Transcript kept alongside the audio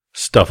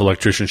Stuff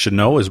Electricians Should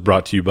Know is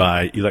brought to you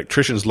by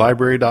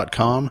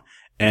electricianslibrary.com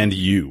and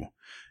you.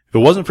 If it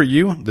wasn't for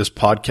you, this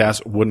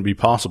podcast wouldn't be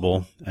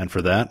possible, and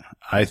for that,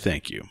 I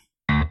thank you.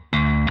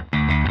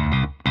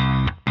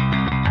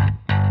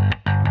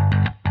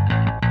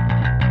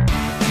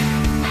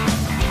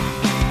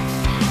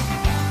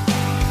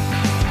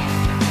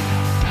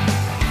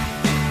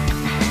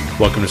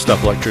 Welcome to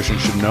Stuff Electricians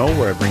Should Know,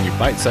 where I bring you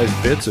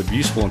bite-sized bits of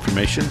useful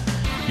information,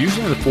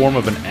 usually in the form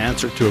of an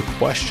answer to a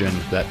question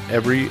that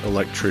every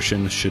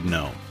electrician should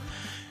know.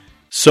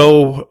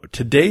 So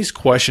today's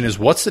question is,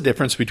 what's the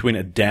difference between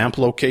a damp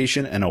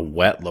location and a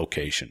wet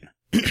location?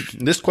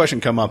 This question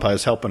come up. I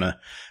was helping a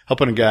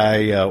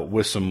guy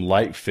with some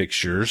light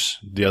fixtures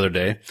the other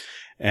day,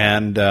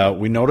 and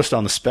we noticed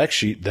on the spec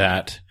sheet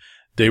that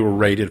they were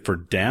rated for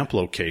damp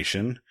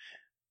location,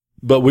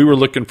 but we were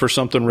looking for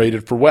something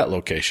rated for wet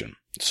location.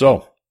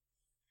 So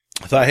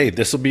I thought, hey,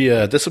 this will be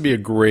a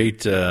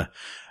great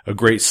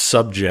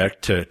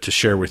subject to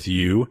share with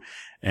you,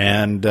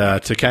 and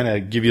to kind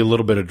of give you a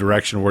little bit of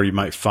direction where you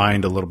might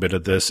find a little bit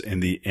of this in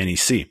the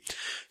NEC.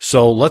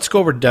 So let's go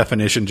over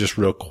definition just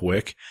real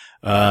quick.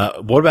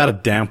 What about a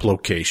damp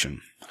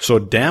location? So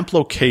a damp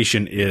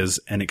location is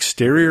an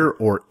exterior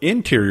or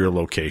interior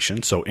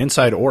location, so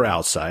inside or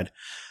outside,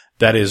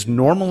 that is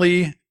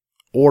normally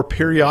or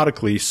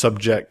periodically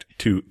subject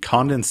to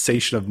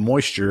condensation of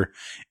moisture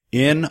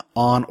in,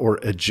 on, or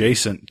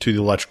adjacent to the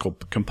electrical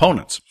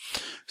components.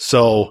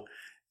 So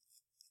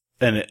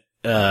an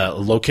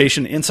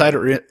location inside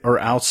or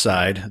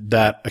outside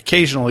that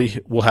occasionally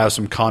will have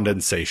some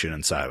condensation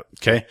inside it.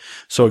 Okay.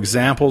 So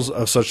examples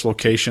of such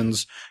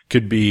locations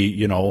could be,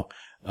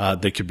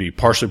 they could be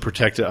partially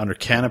protected under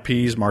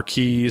canopies,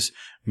 marquees,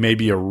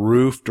 maybe a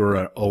roofed or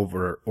an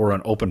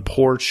open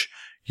porch.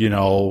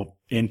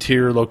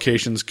 Interior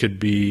locations could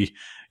be,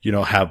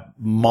 have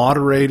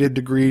moderated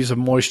degrees of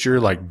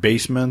moisture like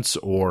basements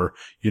or,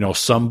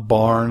 some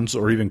barns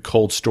or even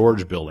cold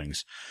storage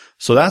buildings.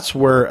 So that's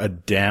where a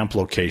damp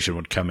location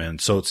would come in.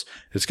 So it's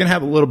going to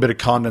have a little bit of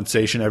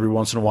condensation every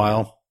once in a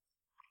while.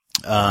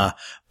 But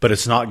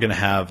it's not going to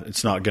have a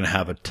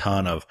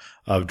ton of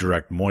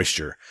direct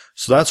moisture.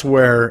 So that's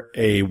where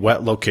a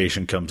wet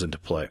location comes into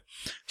play.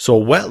 So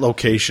a wet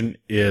location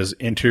is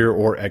interior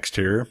or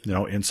exterior,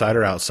 inside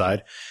or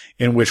outside,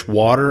 in which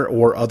water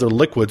or other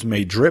liquids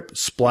may drip,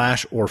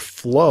 splash, or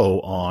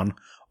flow on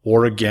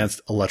or against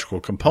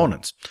electrical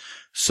components.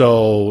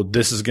 So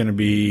this is going to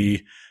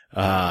be,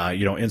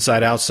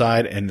 inside,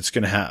 outside, and it's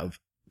going to have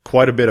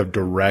quite a bit of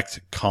direct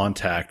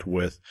contact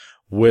with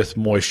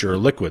moisture or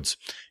liquids.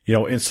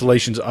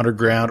 Installations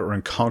underground or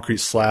in concrete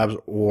slabs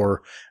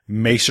or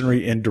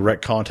masonry in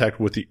direct contact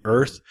with the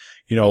earth.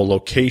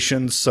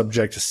 Locations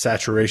subject to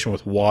saturation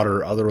with water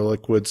or other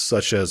liquids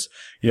such as,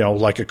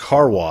 like a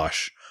car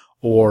wash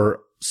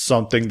or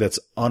something that's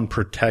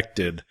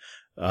unprotected.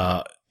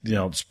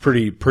 It's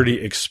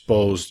pretty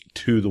exposed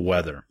to the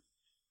weather.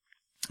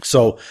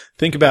 So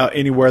think about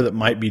anywhere that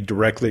might be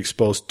directly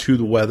exposed to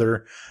the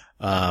weather.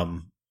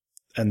 And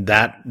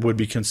that would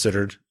be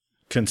considered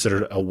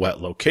a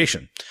wet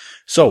location.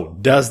 So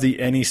does the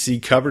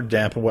NEC cover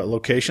damp and wet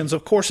locations?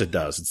 Of course it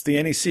does. It's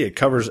the NEC. It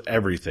covers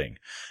everything.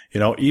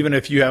 Even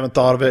if you haven't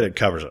thought of it, it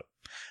covers it.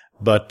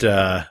 But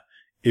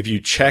if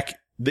you check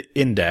the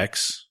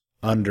index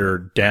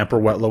under damp or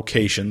wet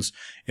locations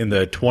in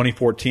the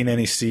 2014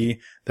 NEC,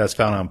 that's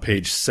found on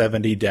page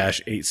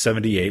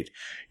 70-878,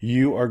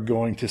 you are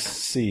going to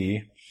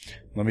see,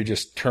 let me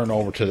just turn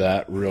over to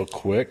that real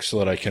quick so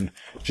that I can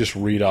just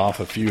read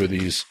off a few of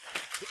these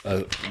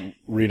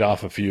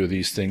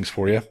things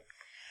for you.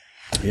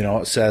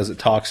 It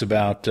talks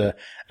about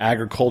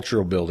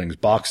agricultural buildings,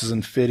 boxes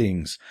and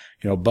fittings,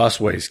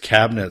 busways,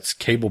 cabinets,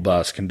 cable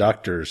bus,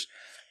 conductors,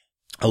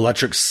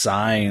 electric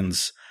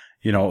signs,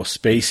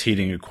 space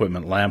heating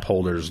equipment, lamp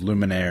holders,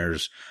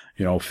 luminaires,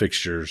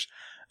 fixtures,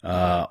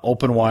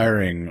 open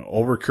wiring,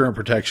 overcurrent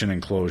protection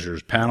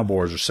enclosures, panel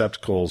boards,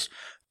 receptacles,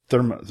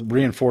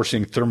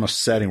 reinforcing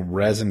thermosetting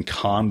resin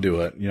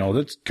conduit.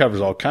 That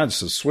covers all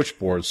kinds of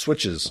switchboards,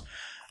 switches.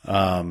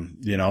 So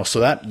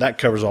that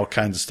covers all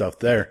kinds of stuff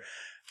there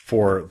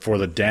for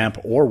the damp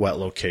or wet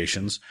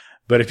locations.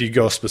 But if you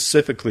go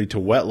specifically to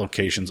wet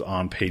locations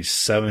on page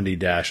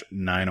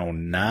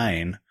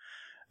 70-909,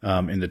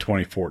 in the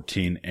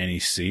 2014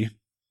 NEC,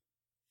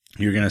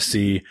 you're going to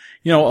see,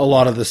 a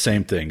lot of the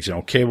same things,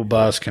 cable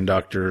bus,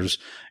 conductors,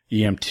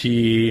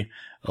 EMT,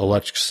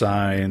 electric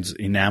signs,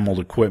 enameled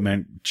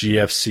equipment,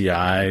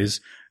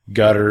 GFCIs,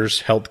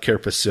 gutters, healthcare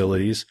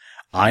facilities,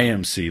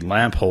 IMC,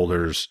 lamp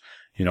holders,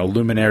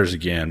 luminaires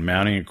again,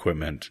 mounting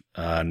equipment,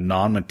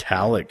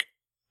 non-metallic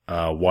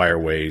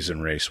wireways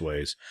and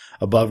raceways,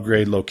 above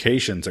grade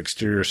locations,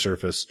 exterior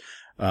surface,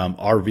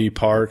 RV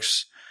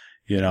parks,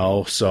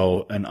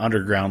 and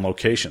underground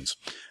locations.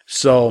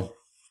 So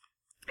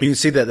you can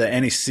see that the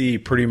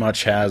NEC pretty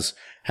much has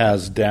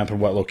damp and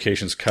wet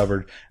locations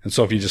covered. And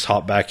so if you just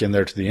hop back in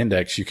there to the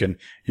index, you can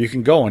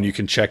go and you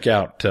can check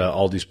out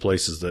all these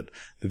places that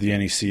the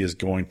NEC is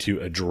going to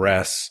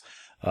address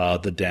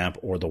the damp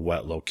or the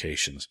wet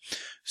locations.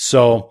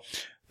 So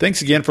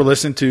Thanks again for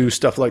listening to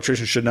Stuff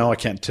Electricians Should Know. I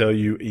can't tell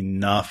you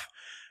enough,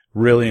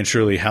 really and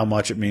truly, how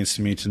much it means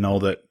to me to know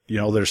that,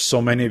 there's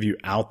so many of you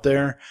out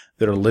there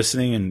that are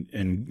listening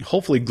and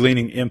hopefully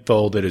gleaning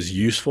info that is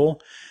useful.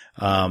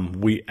 I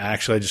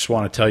just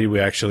want to tell you,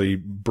 we actually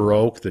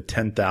broke the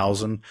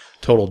 10,000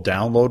 total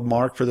download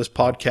mark for this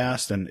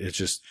podcast, and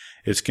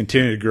it's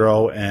continued to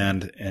grow,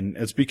 and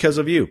it's because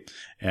of you.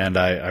 And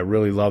I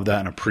really love that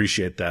and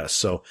appreciate that.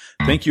 So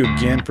thank you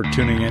again for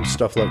tuning in to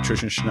Stuff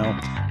Electricians Should Know.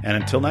 And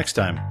until next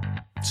time,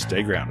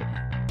 stay grounded.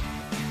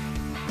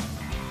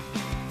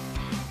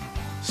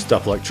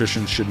 Stuff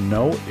Electricians Should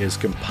Know is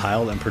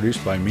compiled and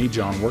produced by me,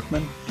 John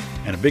Workman,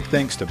 and a big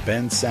thanks to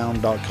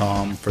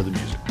bensound.com for the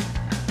music.